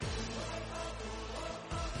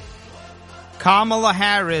Kamala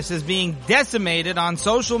Harris is being decimated on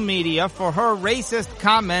social media for her racist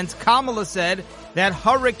comments. Kamala said that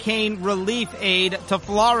hurricane relief aid to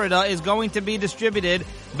Florida is going to be distributed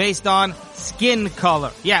based on skin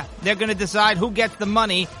color. Yeah, they're going to decide who gets the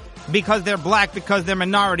money because they're black, because they're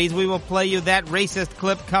minorities. We will play you that racist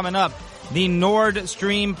clip coming up. The Nord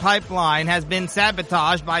Stream pipeline has been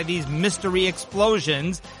sabotaged by these mystery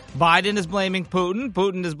explosions. Biden is blaming Putin.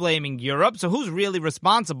 Putin is blaming Europe. So who's really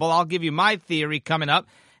responsible? I'll give you my theory coming up.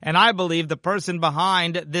 And I believe the person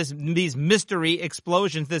behind these mystery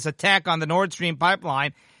explosions, this attack on the Nord Stream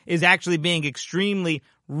pipeline, is actually being extremely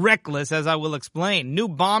reckless, as I will explain. New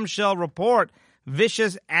bombshell report.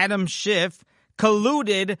 Vicious Adam Schiff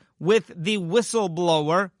colluded with the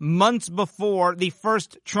whistleblower months before the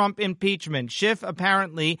first Trump impeachment. Schiff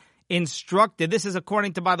apparently instructed, this is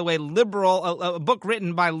according to, by the way, a book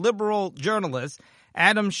written by liberal journalists.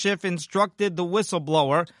 Adam Schiff instructed the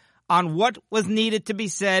whistleblower on what was needed to be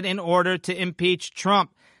said in order to impeach Trump.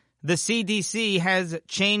 The CDC has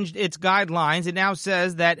changed its guidelines. It now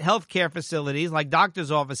says that healthcare facilities like doctors'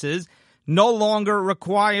 offices no longer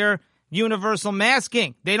require universal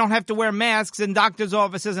masking. They don't have to wear masks in doctors'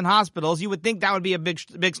 offices and hospitals. You would think that would be a big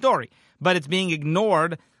story, but it's being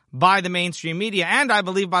ignored by the mainstream media and, I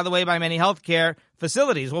believe, by the way, by many healthcare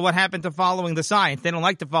facilities. Well, what happened to following the science? They don't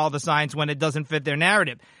like to follow the science when it doesn't fit their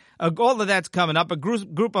narrative. All of that's coming up. A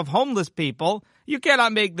group of homeless people, you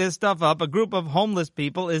cannot make this stuff up. A group of homeless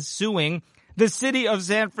people is suing the city of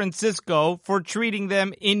San Francisco for treating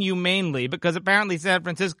them inhumanely because apparently San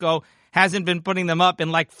Francisco hasn't been putting them up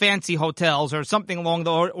in like fancy hotels or something along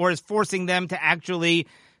or is forcing them to actually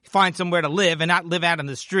find somewhere to live and not live out on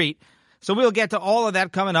the street. So we'll get to all of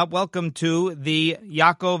that coming up. Welcome to the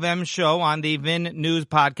Yaakov M Show on the VIN News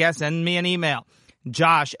Podcast. Send me an email.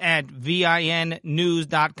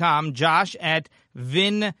 Josh@vinnews.com.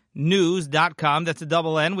 Josh@vinnews.com. That's a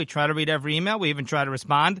double N. We try to read every email. We even try to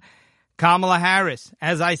respond. Kamala Harris,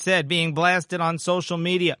 as I said, being blasted on social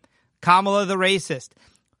media. Kamala the racist.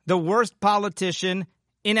 The worst politician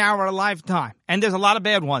in our lifetime. And there's a lot of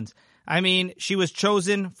bad ones. I mean, she was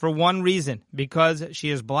chosen for one reason, because she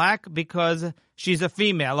is black, because she's a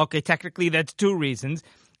female. Okay, technically that's two reasons.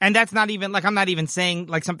 And that's not even, like, I'm not even saying,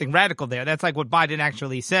 like, something radical there. That's like what Biden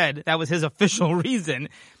actually said. That was his official reason.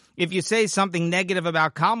 If you say something negative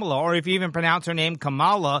about Kamala, or if you even pronounce her name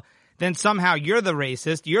Kamala, then somehow you're the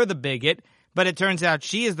racist, you're the bigot. But it turns out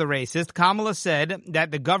she is the racist. Kamala said that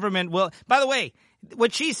the government will, by the way,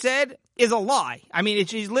 what she said is a lie. I mean,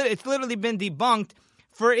 it's literally been debunked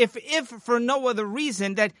for if for no other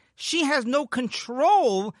reason that she has no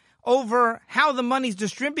control over how the money's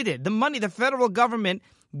distributed. The money, the federal government,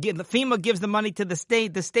 the FEMA gives the money to the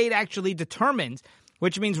state actually determines,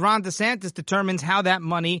 which means Ron DeSantis determines how that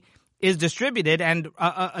money is distributed. And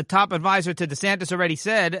a top advisor to DeSantis already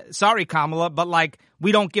said, sorry, Kamala, but like,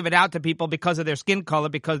 we don't give it out to people because of their skin color,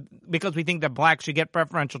 because we think that blacks should get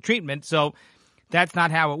preferential treatment. So that's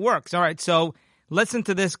not how it works. All right, so listen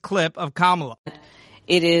to this clip of Kamala.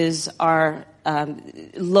 It is our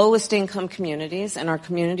lowest income communities and our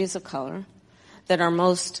communities of color that are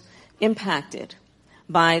most impacted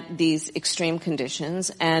by these extreme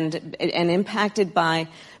conditions and impacted by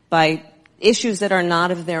issues that are not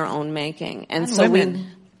of their own making. And so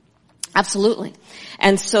absolutely.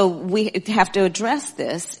 And so we have to address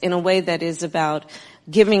this in a way that is about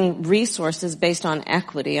giving resources based on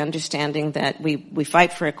equity, understanding that we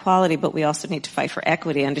fight for equality, but we also need to fight for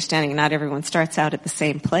equity, understanding not everyone starts out at the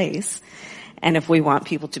same place. And if we want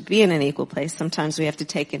people to be in an equal place, sometimes we have to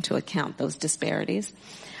take into account those disparities,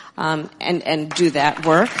 and do that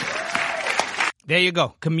work. There you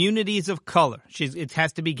go. Communities of color. It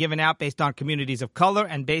has to be given out based on communities of color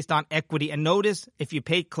and based on equity. And notice, if you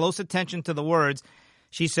pay close attention to the words,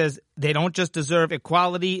 she says they don't just deserve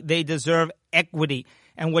equality, they deserve equity.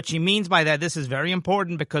 And what she means by that, this is very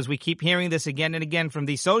important because we keep hearing this again and again from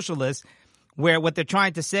these socialists, where what they're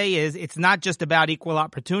trying to say is it's not just about equal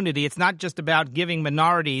opportunity. It's not just about giving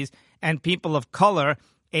minorities and people of color,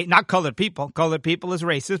 not colored people. Colored people is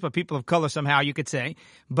racist, but people of color somehow you could say.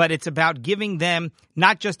 But it's about giving them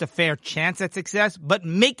not just a fair chance at success, but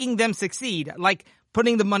making them succeed, like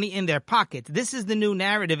putting the money in their pockets. This is the new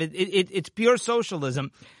narrative. It's pure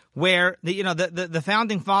socialism, where the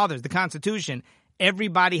founding fathers, the Constitution,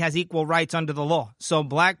 everybody has equal rights under the law. So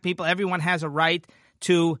black people, everyone has a right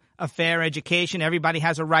to a fair education. Everybody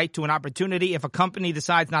has a right to an opportunity. If a company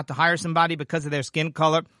decides not to hire somebody because of their skin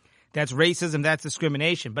color, that's racism, that's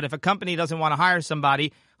discrimination. But if a company doesn't want to hire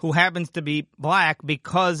somebody who happens to be black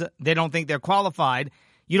because they don't think they're qualified,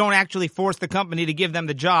 you don't actually force the company to give them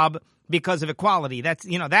the job because of equality. That's,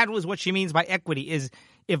 that was what she means by equity, is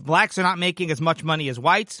if blacks are not making as much money as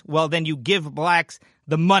whites, well, then you give blacks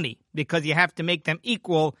the money because you have to make them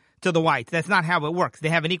equal to the whites. That's not how it works. They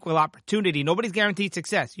have an equal opportunity. Nobody's guaranteed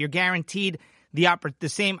success. You're guaranteed the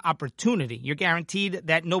same opportunity. You're guaranteed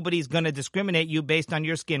that nobody's going to discriminate you based on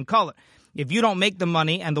your skin color. If you don't make the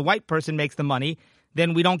money and the white person makes the money,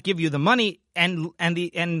 then we don't give you the money. And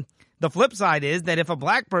the flip side is that if a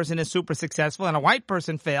black person is super successful and a white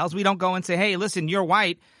person fails, we don't go and say, hey, listen, you're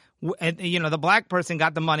white. The black person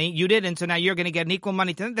got the money, you didn't, so now you're going to get an equal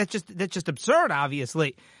money to them. That's just absurd,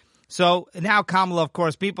 obviously. So now Kamala, of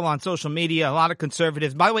course, people on social media, a lot of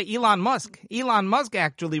conservatives. By the way, Elon Musk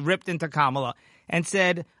actually ripped into Kamala and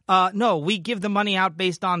said, no, we give the money out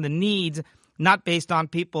based on the needs, not based on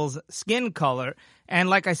people's skin color. And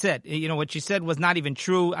like I said, what she said was not even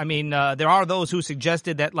true. I mean, there are those who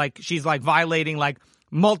suggested that she's violating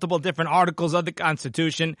multiple different articles of the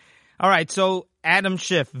Constitution. All right, so Adam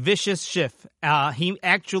Schiff, Vicious Schiff, he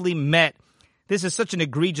actually met. This is such an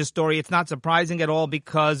egregious story. It's not surprising at all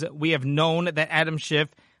because we have known that Adam Schiff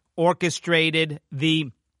orchestrated the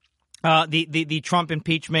Trump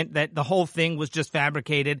impeachment, that the whole thing was just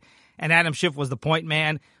fabricated, and Adam Schiff was the point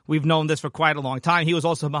man. We've known this for quite a long time. He was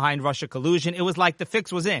also behind Russia collusion. It was like the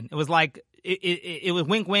fix was in. It was like it was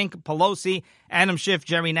wink, wink, Pelosi, Adam Schiff,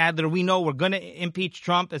 Jerry Nadler. We know we're going to impeach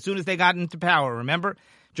Trump as soon as they got into power, remember?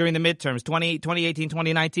 During the midterms, 2018,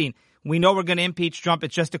 2019. We know we're going to impeach Trump.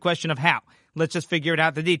 It's just a question of how. Let's just figure it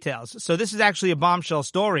out, the details. So this is actually a bombshell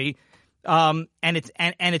story, and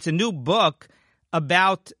it's a new book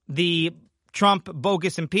about the Trump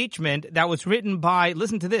bogus impeachment that was written by,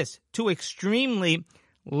 listen to this, two extremely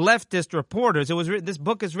leftist reporters. This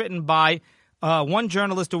book is written by one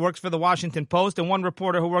journalist who works for the Washington Post and one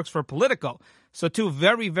reporter who works for Politico. So two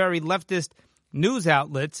very, very leftist news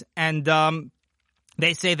outlets, and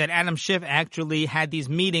they say that Adam Schiff actually had these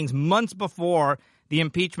meetings months before the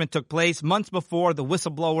impeachment took place, months before the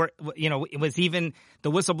whistleblower, it was even the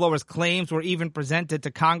whistleblower's claims were even presented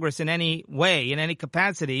to Congress in any way, in any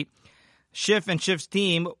capacity. Schiff and Schiff's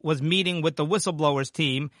team was meeting with the whistleblower's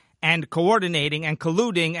team and coordinating and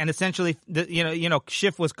colluding, and essentially,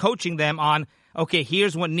 Schiff was coaching them on, okay,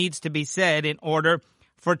 here's what needs to be said in order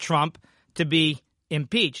for Trump to be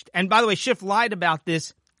impeached. And by the way, Schiff lied about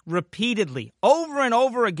this repeatedly, over and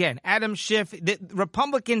over again. Adam Schiff, the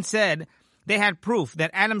Republicans said they had proof that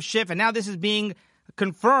Adam Schiff, and now this is being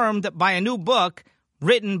confirmed by a new book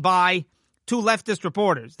written by two leftist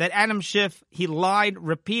reporters, that Adam Schiff, he lied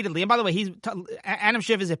repeatedly. And by the way, Adam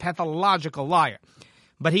Schiff is a pathological liar,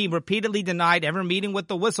 but he repeatedly denied ever meeting with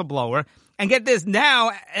the whistleblower. And get this,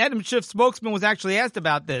 now Adam Schiff's spokesman was actually asked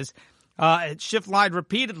about this. Schiff lied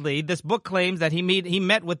repeatedly. This book claims that he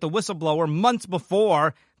met with the whistleblower months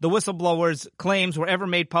before the whistleblower's claims were ever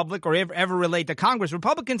made public or ever relayed to Congress.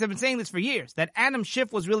 Republicans have been saying this for years, that Adam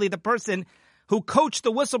Schiff was really the person who coached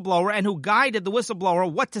the whistleblower and who guided the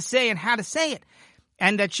whistleblower what to say and how to say it.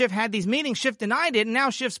 And that Schiff had these meetings. Schiff denied it, and now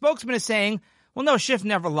Schiff's spokesman is saying, well, no, Schiff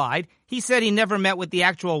never lied. He said he never met with the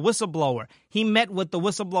actual whistleblower. He met with the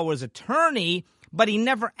whistleblower's attorney, but he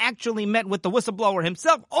never actually met with the whistleblower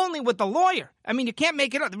himself, only with the lawyer. I mean, you can't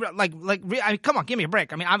make it up. Come on, give me a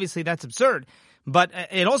break. I mean, obviously that's absurd, but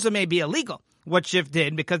it also may be illegal what Schiff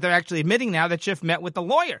did, because they're actually admitting now that Schiff met with the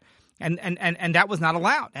lawyer, and that was not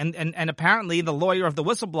allowed. And apparently the lawyer of the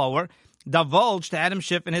whistleblower divulged to Adam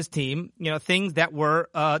Schiff and his team, things that were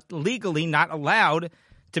legally not allowed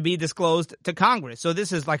to be disclosed to Congress. So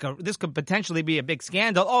this could potentially be a big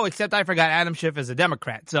scandal. Oh, except I forgot Adam Schiff is a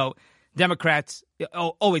Democrat. So Democrats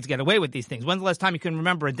always get away with these things. When's the last time you can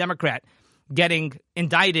remember a Democrat getting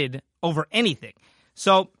indicted over anything?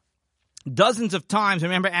 So dozens of times,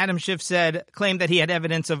 remember, Adam Schiff claimed that he had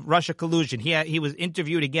evidence of Russia collusion. He was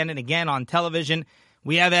interviewed again and again on television.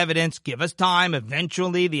 We have evidence. Give us time.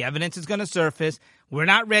 Eventually, the evidence is going to surface. We're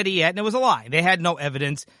not ready yet. And it was a lie. They had no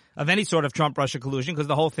evidence of any sort of Trump-Russia collusion because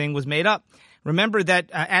the whole thing was made up. Remember that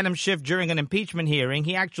Adam Schiff, during an impeachment hearing,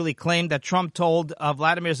 he actually claimed that Trump told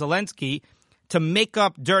Vladimir Zelensky to make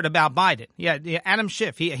up dirt about Biden. Yeah, Adam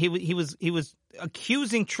Schiff, he was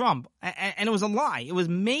accusing Trump, and it was a lie. It was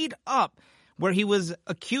made up, where he was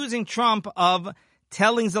accusing Trump of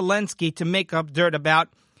telling Zelensky to make up dirt about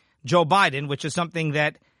Joe Biden, which is something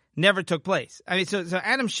that never took place. I mean, so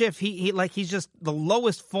Adam Schiff, he's just the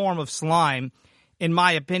lowest form of slime, in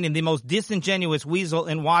my opinion, the most disingenuous weasel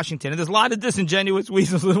in Washington. And there's a lot of disingenuous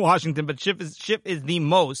weasels in Washington, but Schiff is the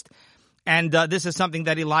most. And this is something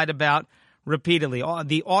that he lied about repeatedly.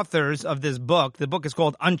 The authors of this book, the book is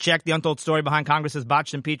called Unchecked, The Untold Story Behind Congress's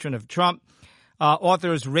Botched Impeachment of Trump.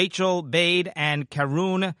 Authors Rachel Bade and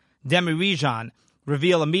Karun Demirijan.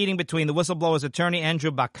 reveal a meeting between the whistleblower's attorney,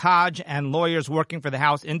 Andrew Bakaj, and lawyers working for the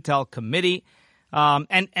House Intel Committee.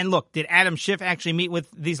 And look, did Adam Schiff actually meet with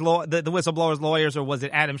these the whistleblower's lawyers, or was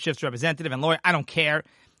it Adam Schiff's representative and lawyer? I don't care.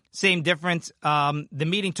 Same difference. The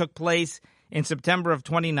meeting took place in September of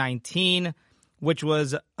 2019, which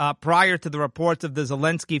was prior to the reports of the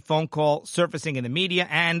Zelensky phone call surfacing in the media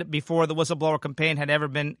and before the whistleblower complaint had ever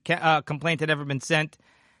been sent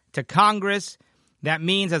to Congress. That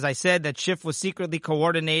means, as I said, that Schiff was secretly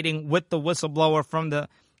coordinating with the whistleblower from the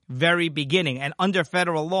very beginning. And under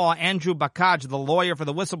federal law, Andrew Bakaj, the lawyer for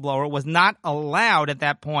the whistleblower, was not allowed at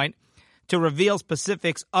that point to reveal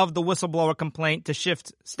specifics of the whistleblower complaint to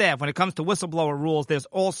Schiff's staff. When it comes to whistleblower rules, there's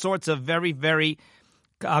all sorts of very, very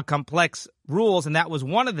complex rules, and that was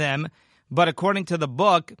one of them. But according to the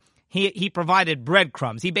book, he provided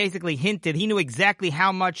breadcrumbs. He basically hinted. He knew exactly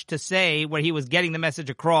how much to say where he was getting the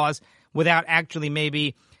message across without actually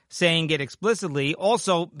maybe saying it explicitly.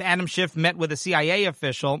 Also, Adam Schiff met with a CIA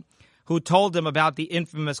official who told him about the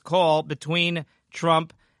infamous call between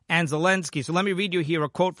Trump and Zelensky. So let me read you here a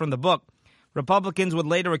quote from the book. Republicans would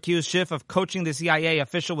later accuse Schiff of coaching the CIA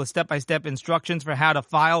official with step-by-step instructions for how to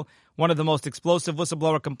file one of the most explosive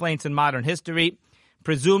whistleblower complaints in modern history.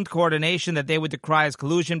 Presumed coordination that they would decry as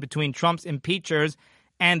collusion between Trump's impeachers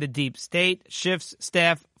and the deep state. Schiff's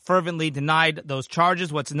staff fervently denied those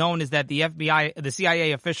charges. What's known is that the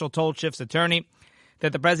CIA official told Schiff's attorney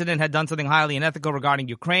that the president had done something highly unethical regarding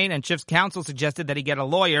Ukraine, and Schiff's counsel suggested that he get a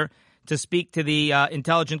lawyer to speak to the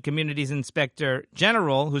Intelligence Community's Inspector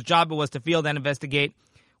General, whose job it was to field and investigate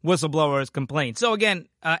whistleblowers' complaints. So again,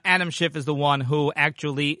 Adam Schiff is the one who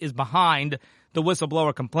actually is behind the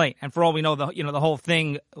whistleblower complaint. And for all we know, the whole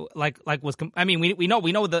thing we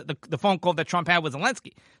know the phone call that Trump had with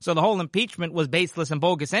Zelensky. So the whole impeachment was baseless and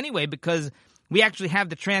bogus anyway, because we actually have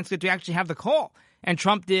the transcript, we actually have the call, and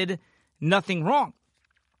Trump did nothing wrong.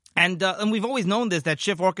 And we've always known this, that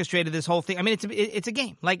Schiff orchestrated this whole thing. I mean, it's a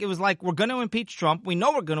game. Like, it was like, we're going to impeach Trump. We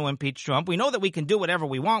know we're going to impeach Trump. We know that we can do whatever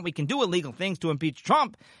we want. We can do illegal things to impeach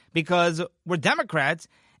Trump because we're Democrats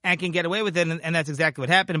and can get away with it. And that's exactly what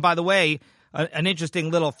happened. And by the way, an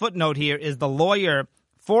interesting little footnote here is the lawyer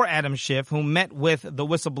for Adam Schiff who met with the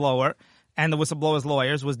whistleblower and the whistleblower's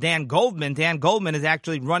lawyers was Dan Goldman. Dan Goldman is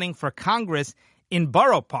actually running for Congress in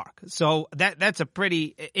Borough Park. So that's a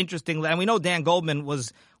pretty interesting, and we know Dan Goldman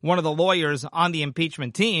was one of the lawyers on the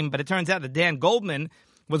impeachment team, but it turns out that Dan Goldman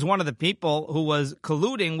was one of the people who was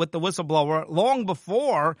colluding with the whistleblower long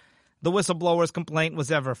before the whistleblower's complaint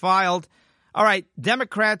was ever filed. All right,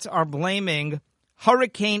 Democrats are blaming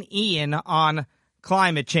Hurricane Ian on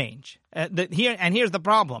climate change. Here's the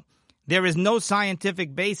problem. There is no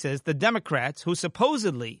scientific basis. The Democrats, who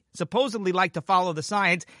supposedly like to follow the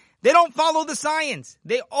science, they don't follow the science.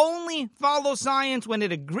 They only follow science when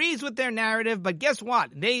it agrees with their narrative. But guess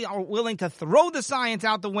what? They are willing to throw the science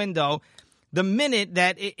out the window the minute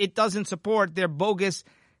that it doesn't support their bogus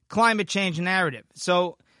climate change narrative.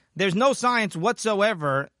 So there's no science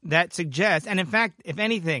whatsoever that suggests, and in fact, if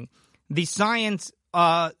anything, the science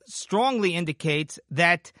strongly indicates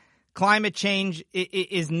that climate change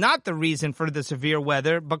is not the reason for the severe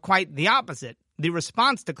weather, but quite the opposite. The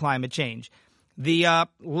response to climate change. The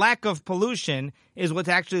lack of pollution is what's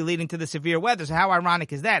actually leading to the severe weather. So how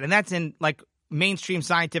ironic is that? And that's in like mainstream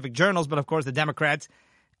scientific journals. But of course, the Democrats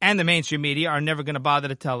and the mainstream media are never going to bother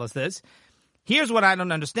to tell us this. Here's what I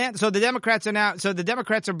don't understand. So the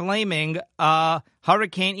Democrats are blaming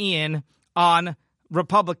Hurricane Ian on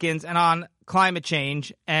Republicans and on climate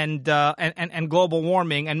change and global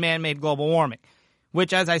warming and man-made global warming,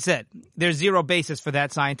 which, as I said, there's zero basis for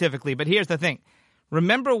that scientifically. But here's the thing.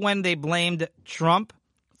 Remember when they blamed Trump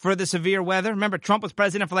for the severe weather? Remember, Trump was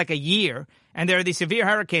president for like a year, and there are these severe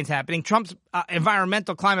hurricanes happening. Trump's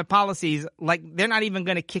environmental climate policies, like, they're not even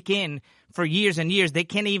going to kick in for years and years. They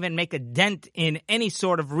can't even make a dent in any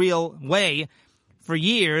sort of real way for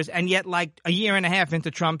years, and yet like a year and a half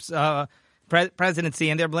into Trump's presidency,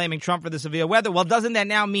 and they're blaming Trump for the severe weather. Well, doesn't that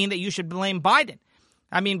now mean that you should blame Biden?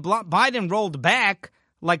 I mean, Biden rolled back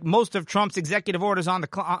like most of Trump's executive orders on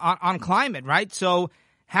climate, right? So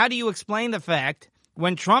how do you explain the fact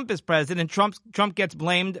when Trump is president, Trump gets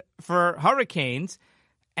blamed for hurricanes,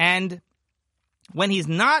 and when he's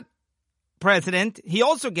not president, he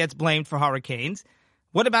also gets blamed for hurricanes?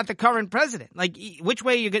 What about the current president? Like, which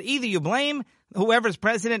way either you blame whoever's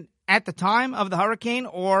president at the time of the hurricane,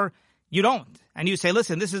 or you don't. And you say,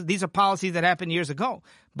 listen, these are policies that happened years ago.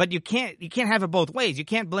 But you can't have it both ways. You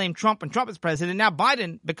can't blame Trump when Trump is president. Now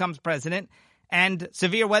Biden becomes president and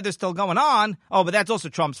severe weather's still going on. Oh, but that's also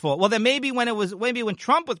Trump's fault. Well, then maybe when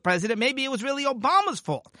Trump was president, maybe it was really Obama's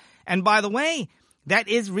fault. And by the way, that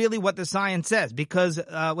is really what the science says, because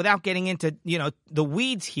without getting into, the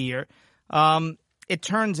weeds here, it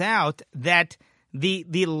turns out that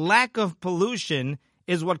the lack of pollution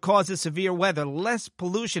is what causes severe weather. Less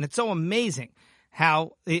pollution. It's so amazing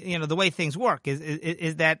how, the way things work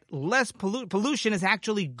is that less pollution is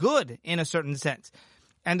actually good in a certain sense.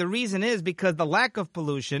 And the reason is because the lack of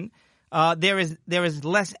pollution, there is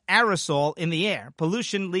less aerosol in the air.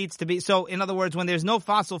 Pollution leads to so in other words, when there's no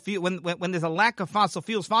fossil fuel, when there's a lack of fossil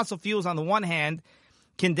fuels on the one hand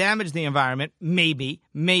can damage the environment, maybe,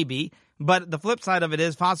 but the flip side of it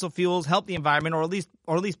is fossil fuels help the environment, or at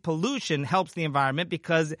least pollution helps the environment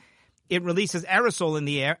because it releases aerosol in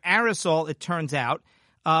the air. Aerosol, it turns out,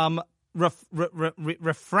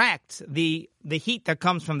 refracts the heat that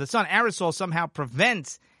comes from the sun. Aerosol somehow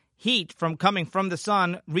prevents heat from coming from the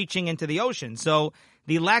sun reaching into the ocean. So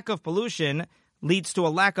the lack of pollution leads to a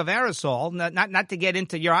lack of aerosol. Not to get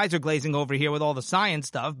into, your eyes are glazing over here with all the science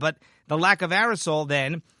stuff, but the lack of aerosol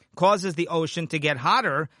then causes the ocean to get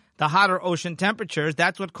hotter. The hotter ocean temperatures,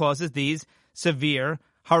 that's what causes these severe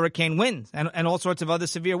hurricane winds and all sorts of other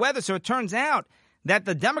severe weather. So it turns out that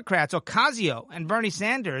the Democrats, Ocasio and Bernie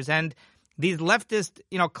Sanders, and these leftist,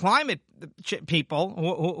 climate people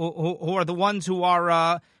who are the ones who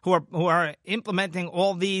are implementing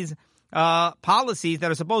all these policies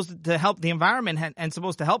that are supposed to help the environment and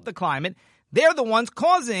supposed to help the climate, they're the ones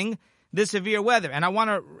causing the severe weather. And I want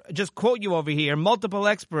to just quote you over here. Multiple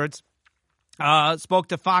experts spoke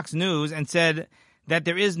to Fox News and said that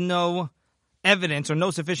there is no evidence or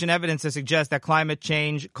no sufficient evidence to suggest that climate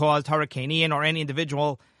change caused Hurricane Ian or any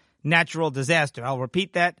individual natural disaster. I'll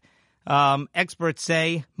repeat that. Experts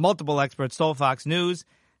say, multiple experts told Fox News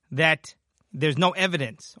that there's no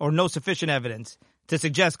evidence or no sufficient evidence to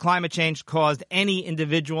suggest climate change caused any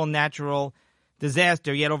individual natural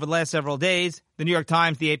disaster. Yet over the last several days, the New York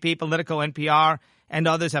Times, the AP, Politico, NPR, and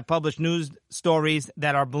others have published news stories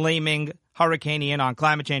that are blaming Hurricane Ian on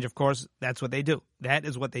climate change. Of course, that's what they do. That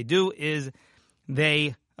is what they do, is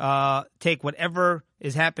they take whatever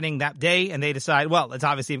is happening that day and they decide, well, it's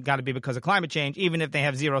obviously got to be because of climate change, even if they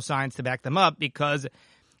have zero science to back them up, because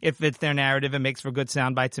it fits their narrative, it makes for good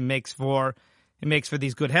sound bites, it makes for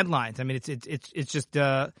these good headlines. I mean, it's just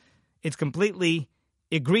it's completely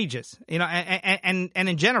egregious, and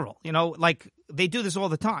in general, like they do this all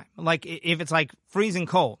the time. Like if it's like freezing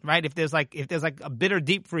cold, right? If there's like a bitter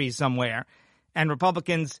deep freeze somewhere, and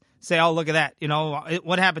Republicans say, "Oh, look at that!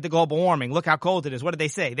 What happened to global warming? Look how cold it is." What do they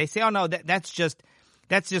say? They say, "Oh no, that's just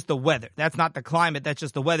the weather. That's not the climate. That's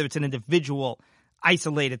just the weather. It's an individual,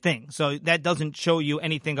 isolated thing. So that doesn't show you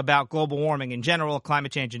anything about global warming in general,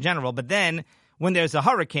 climate change in general." But then when there's a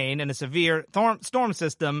hurricane and a severe storm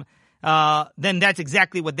system, then that's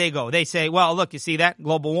exactly what they go. They say, well, look, you see that?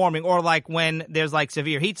 Global warming. Or like when there's like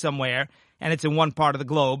severe heat somewhere and it's in one part of the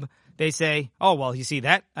globe, they say, oh, well, you see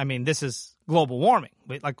that? I mean, this is global warming.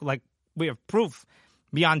 Like we have proof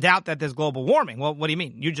beyond doubt that there's global warming. Well, what do you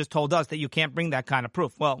mean? You just told us that you can't bring that kind of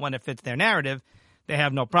proof. Well, when it fits their narrative, they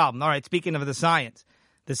have no problem. All right, speaking of the science,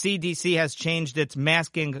 the CDC has changed its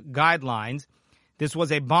masking guidelines. This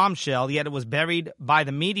was a bombshell, yet it was buried by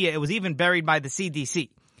the media. It was even buried by the CDC.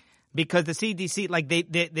 Because the CDC, like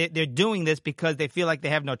they're doing this because they feel like they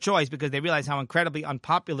have no choice, because they realize how incredibly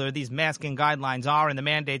unpopular these masking guidelines are and the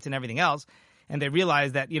mandates and everything else. And they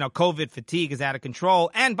realize that, COVID fatigue is out of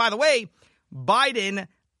control. And by the way, Biden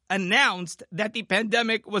announced that the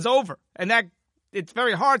pandemic was over, and that it's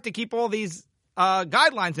very hard to keep all these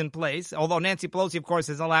guidelines in place. Although Nancy Pelosi, of course,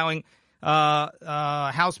 is allowing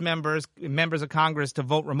House members of Congress to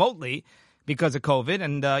vote remotely because of COVID.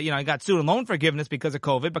 And, he got student loan forgiveness because of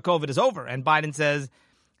COVID, but COVID is over. And Biden says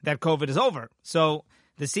that COVID is over. So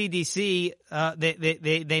the CDC,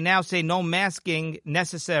 they now say no masking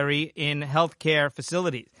necessary in healthcare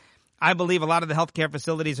facilities. I believe a lot of the healthcare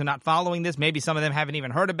facilities are not following this. Maybe some of them haven't even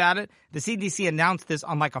heard about it. The CDC announced this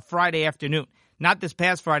on like a Friday afternoon. Not this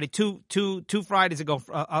past Friday, two Fridays ago,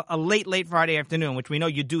 a late Friday afternoon, which we know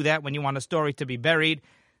you do that when you want a story to be buried.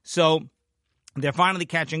 So they're finally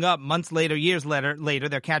catching up. Months later, years later,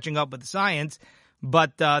 they're catching up with the science,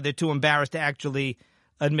 but they're too embarrassed to actually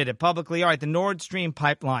admit it publicly. All right, the Nord Stream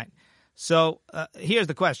pipeline. So here's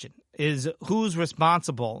the question, is who's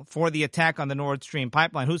responsible for the attack on the Nord Stream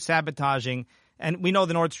pipeline? Who's sabotaging? And we know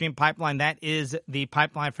the Nord Stream pipeline, that is the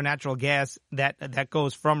pipeline for natural gas that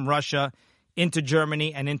goes from Russia into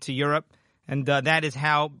Germany and into Europe. And that is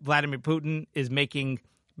how Vladimir Putin is making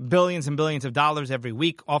billions and billions of dollars every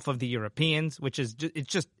week off of the Europeans, which is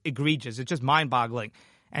it's just egregious. It's just mind-boggling.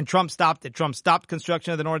 And Trump stopped it. Trump stopped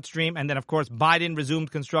construction of the Nord Stream. And then, of course, Biden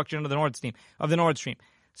resumed construction of the Nord Stream.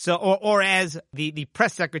 So, or as the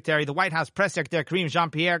press secretary, the White House press secretary, Karine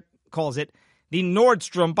Jean-Pierre, calls it, the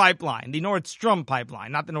Nordstrom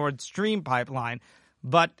pipeline, not the Nord Stream pipeline.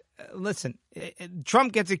 But listen,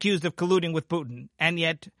 Trump gets accused of colluding with Putin, and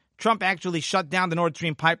yet Trump actually shut down the Nord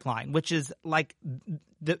Stream pipeline, which is like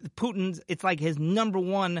Putin's, it's like his number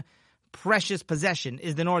one precious possession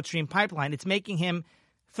is the Nord Stream pipeline. It's making him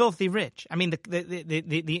filthy rich. I mean,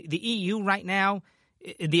 the EU right now,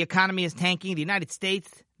 the economy is tanking. The United States,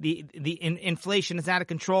 the inflation is out of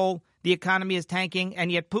control. The economy is tanking,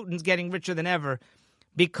 and yet Putin's getting richer than ever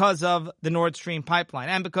because of the Nord Stream pipeline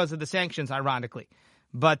and because of the sanctions, ironically,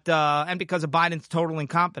 and because of Biden's total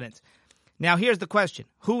incompetence. Now, here's the question: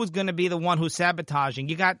 who is going to be the one who's sabotaging?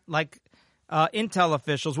 You got intel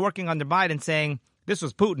officials working under Biden saying this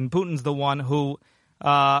was Putin. Putin's the one who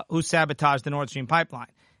sabotaged the Nord Stream pipeline,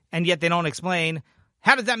 and yet they don't explain.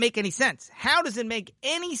 How does that make any sense? How does it make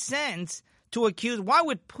any sense to accuse? Why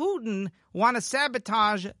would Putin want to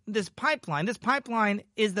sabotage this pipeline? This pipeline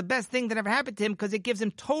is the best thing that ever happened to him because it gives him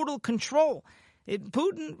total control.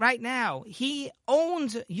 Putin right now, he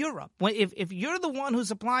owns Europe. If you're the one who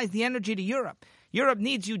supplies the energy to Europe, Europe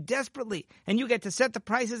needs you desperately, and you get to set the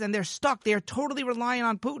prices, and they're stuck. They're totally relying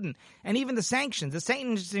on Putin. And even the sanctions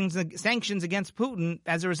against Putin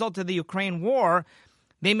as a result of the Ukraine war,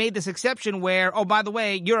 they made this exception where, oh, by the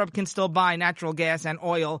way, Europe can still buy natural gas and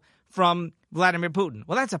oil from Vladimir Putin.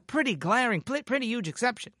 Well, that's a pretty glaring, pretty huge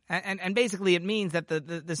exception. And basically it means that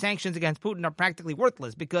the sanctions against Putin are practically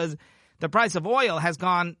worthless because the price of oil has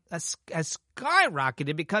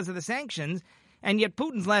skyrocketed because of the sanctions, and yet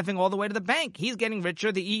Putin's laughing all the way to the bank. He's getting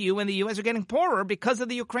richer. The EU and the U.S. are getting poorer because of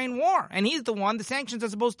the Ukraine war. And he's the one, the sanctions are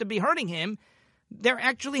supposed to be hurting him. They're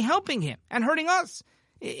actually helping him and hurting us.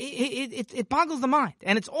 It boggles the mind,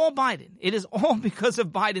 and it's all Biden. It is all because of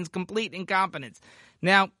Biden's complete incompetence.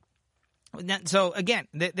 Now, so again,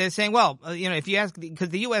 they're saying, well, if you ask, because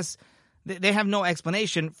the U.S., they have no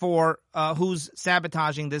explanation for who's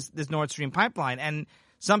sabotaging this Nord Stream pipeline, and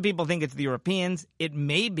some people think it's the Europeans. It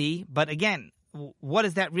may be, but again, what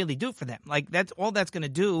does that really do for them? Like that's all that's going to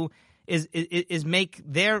do is make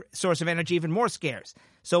their source of energy even more scarce.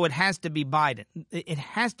 So it has to be Biden. It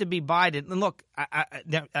has to be Biden. And look,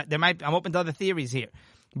 I'm open to other theories here,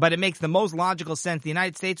 but it makes the most logical sense. The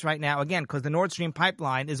United States right now, again, because the Nord Stream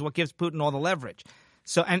pipeline is what gives Putin all the leverage.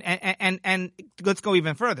 So and let's go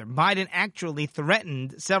even further. Biden actually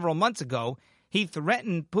threatened several months ago. He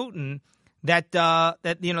threatened Putin that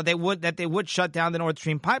they would shut down the Nord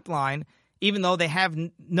Stream pipeline, even though they have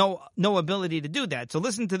no ability to do that. So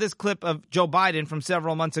listen to this clip of Joe Biden from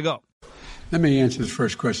several months ago. Let me answer the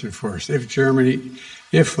first question first. If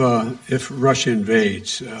Russia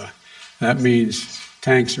invades, that means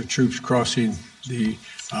tanks or troops crossing the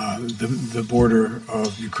border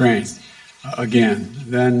of Ukraine again.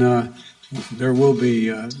 Then there will be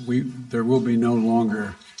no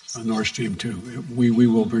longer a Nord Stream 2. We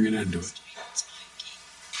will bring an end to it.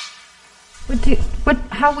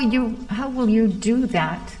 How will you do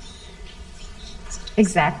that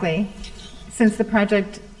exactly? Since the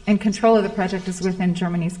project and control of the project is within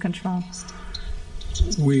Germany's control.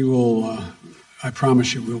 We will. I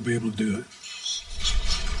promise you, we'll be able to do it.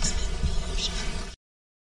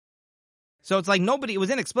 So it's like it was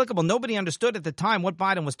inexplicable. Nobody understood at the time what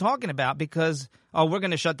Biden was talking about because, we're going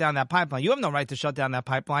to shut down that pipeline. You have no right to shut down that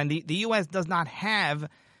pipeline. The U.S. does not have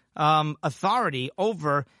authority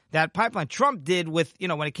over that pipeline. Trump did with,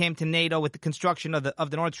 when it came to NATO with the construction of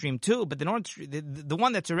the Nord Stream 2, but the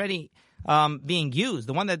one that's already being used,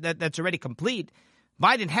 the one that's already complete,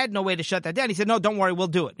 Biden had no way to shut that down. He said, no, don't worry, we'll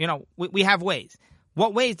do it. We have ways.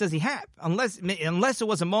 What ways does he have? Unless it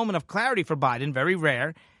was a moment of clarity for Biden, very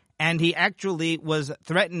rare, and he actually was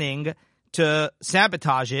threatening to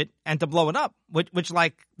sabotage it and to blow it up, which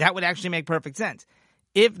that would actually make perfect sense.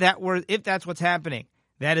 If that's what's happening,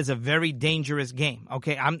 that is a very dangerous game.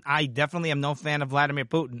 Okay, I definitely am no fan of Vladimir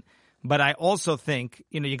Putin, but I also think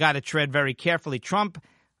you got to tread very carefully. Trump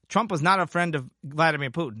was not a friend of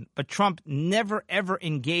Vladimir Putin, but Trump never ever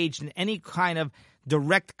engaged in any kind of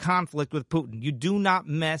direct conflict with Putin. You do not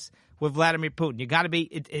mess with Vladimir Putin. You got to be.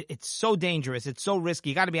 It's so dangerous. It's so risky.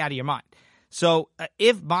 You got to be out of your mind. So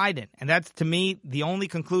if Biden, and that's to me the only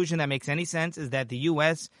conclusion that makes any sense, is that the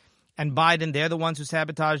U.S. and Biden, they're the ones who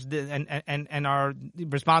sabotaged and are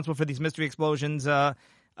responsible for these mystery explosions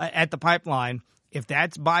at the pipeline. If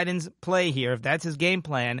that's Biden's play here, if that's his game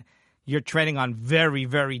plan, you're treading on very,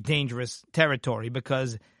 very dangerous territory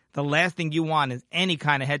because the last thing you want is any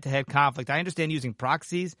kind of head-to-head conflict. I understand using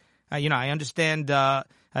proxies. I understand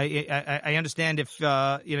I understand if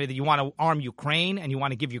that you want to arm Ukraine and you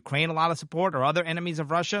want to give Ukraine a lot of support or other enemies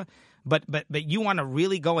of Russia, but you want to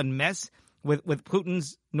really go and mess with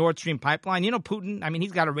Putin's Nord Stream pipeline. You know, Putin, I mean,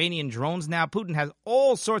 he's got Iranian drones now. Putin has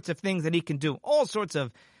all sorts of things that he can do, all sorts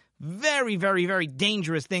of very, very, very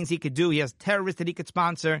dangerous things he could do. He has terrorists that he could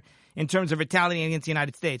sponsor in terms of retaliating against the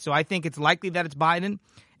United States. So I think it's likely that it's Biden.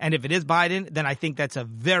 And if it is Biden, then I think that's a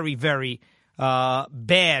very, very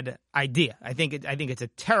bad idea. I think it's a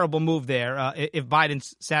terrible move there if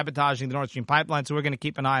Biden's sabotaging the Nord Stream pipeline. So we're going to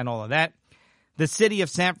keep an eye on all of that. The city of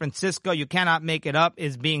San Francisco, you cannot make it up,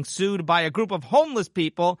 is being sued by a group of homeless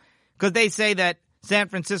people because they say that San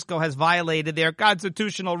Francisco has violated their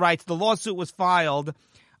constitutional rights. The lawsuit was filed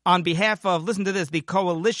on behalf of, listen to this, the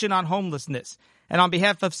Coalition on Homelessness, and on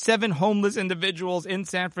behalf of 7 homeless individuals in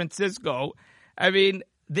San Francisco. I mean,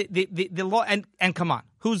 the law, and come on,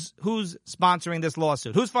 who's sponsoring this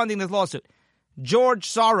lawsuit? Who's funding this lawsuit? George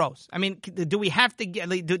Soros. I mean, do I have to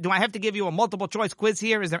give you a multiple choice quiz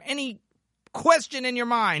here? Is there any question in your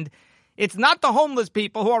mind? It's not the homeless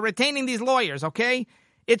people who are retaining these lawyers, okay?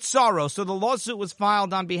 It's Soros. So the lawsuit was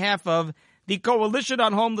filed on behalf of the Coalition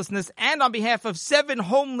on Homelessness and on behalf of 7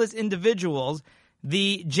 homeless individuals.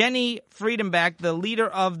 The Jenny Friedenbach, the leader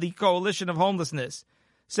of the Coalition of Homelessness,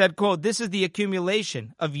 said, quote, "This is the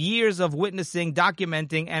accumulation of years of witnessing,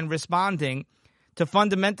 documenting, and responding to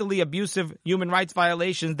fundamentally abusive human rights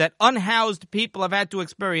violations that unhoused people have had to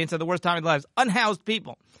experience at the worst time of their lives." Unhoused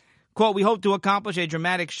people. Quote, "We hope to accomplish a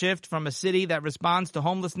dramatic shift from a city that responds to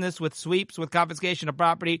homelessness with sweeps, with confiscation of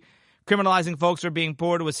property, criminalizing folks who are being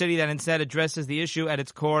poor, to a city that instead addresses the issue at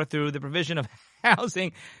its core through the provision of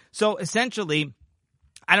housing." So essentially,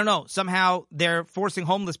 I don't know, somehow they're forcing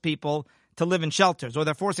homeless people to live in shelters, or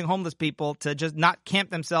they're forcing homeless people to just not camp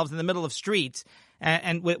themselves in the middle of streets,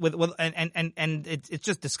 and it's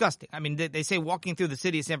just disgusting. I mean, they say walking through the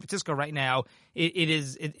city of San Francisco right now,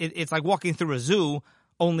 it's like walking through a zoo,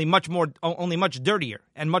 only much dirtier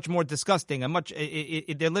and much more disgusting, and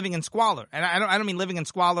they're living in squalor. And I don't mean living in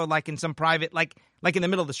squalor like in some private, like in the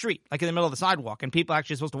middle of the street, like in the middle of the sidewalk, and people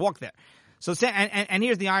actually supposed to walk there. So, and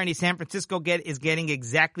here's the irony: San Francisco is getting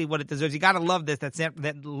exactly what it deserves. You got to love this,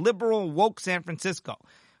 that liberal woke San Francisco,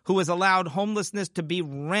 who has allowed homelessness to be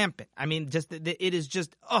rampant. I mean, it is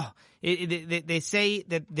just they say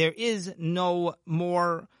that there is no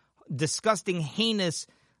more disgusting, heinous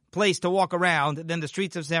place to walk around than the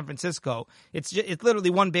streets of San Francisco. It's literally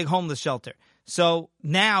one big homeless shelter. So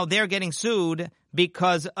now they're getting sued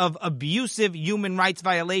because of abusive human rights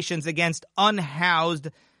violations against unhoused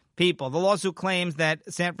people. The lawsuit claims that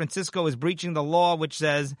San Francisco is breaching the law, which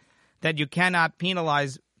says that you cannot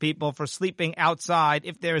penalize people for sleeping outside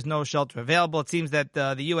if there is no shelter available. It seems that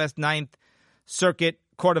the U.S. Ninth Circuit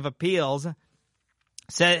Court of Appeals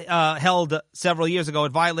held several years ago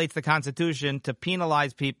it violates the Constitution to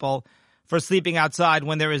penalize people for sleeping outside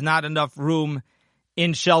when there is not enough room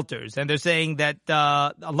in shelters. And they're saying that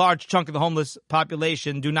a large chunk of the homeless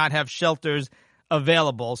population do not have shelters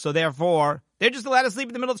available. So therefore, they're just allowed to sleep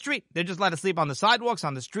in the middle of the street. They're just allowed to sleep on the sidewalks,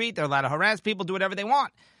 on the street. They're allowed to harass people, do whatever they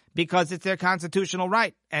want, because it's their constitutional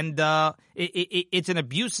right. And it's an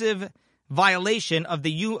abusive violation of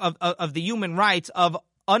the human rights of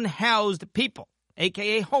unhoused people,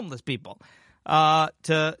 a.k.a. homeless people,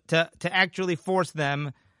 to actually force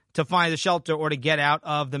them to find a shelter or to get out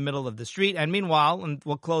of the middle of the street. And meanwhile, and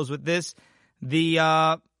we'll close with this,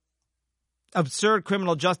 the absurd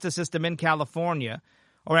criminal justice system in California,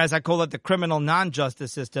 or as I call it, the criminal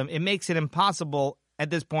non-justice system, it makes it impossible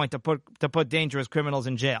at this point to put dangerous criminals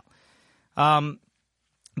in jail.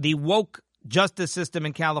 The woke justice system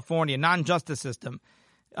in California, non-justice system,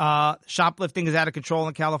 shoplifting is out of control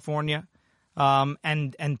in California,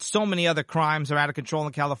 and so many other crimes are out of control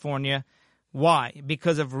in California. Why?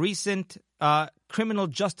 Because of recent criminal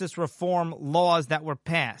justice reform laws that were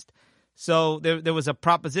passed. So there was a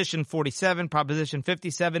Proposition 47, Proposition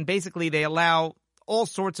 57. Basically, they allow all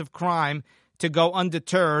sorts of crime to go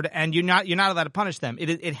undeterred, and you're not allowed to punish them.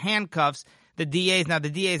 It handcuffs the DAs. Now, the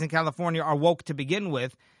DAs in California are woke to begin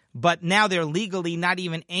with, but now they're legally not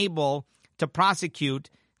even able to prosecute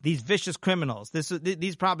these vicious criminals.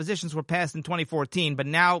 These propositions were passed in 2014, but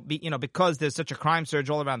now, because there's such a crime surge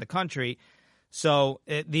all around the country, so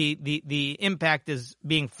the impact is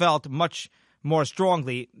being felt much more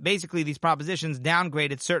strongly. Basically, these propositions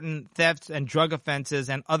downgraded certain thefts and drug offenses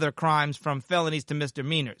and other crimes from felonies to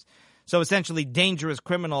misdemeanors. So essentially, dangerous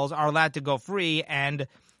criminals are allowed to go free, and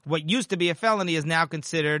what used to be a felony is now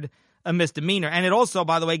considered a misdemeanor. And it also,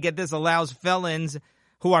 by the way, get this, allows felons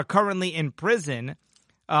who are currently in prison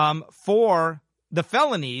for the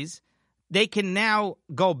felonies they can now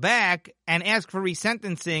go back and ask for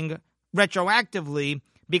resentencing retroactively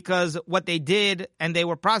because what they did and they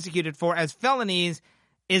were prosecuted for as felonies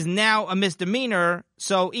is now a misdemeanor.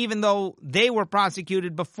 So even though they were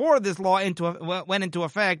prosecuted before this law went into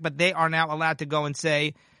effect, but they are now allowed to go and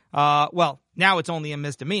say, well, now it's only a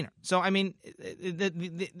misdemeanor. So, I mean,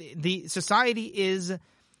 the society is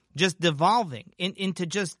just devolving into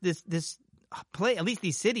just this play, at least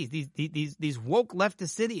these cities, these woke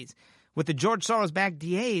leftist cities with the George Soros-backed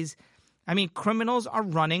DAs. I mean, criminals are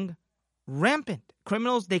running rampant.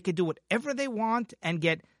 Criminals, they could do whatever they want and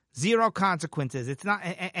get zero consequences. It's not,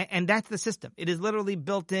 and that's the system. It is literally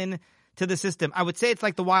built in to the system. I would say it's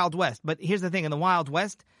like the Wild West, but here's the thing. In the Wild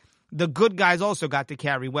West, the good guys also got to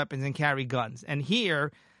carry weapons and carry guns. And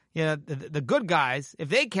here, you know, the good guys, if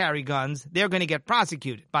they carry guns, they're going to get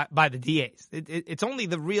prosecuted by the DAs. It's only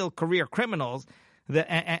the real career criminals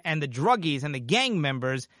and the druggies and the gang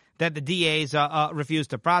members that the DAs refuse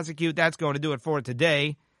to prosecute. That's going to do it for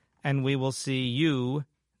today, and we will see you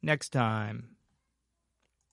next time.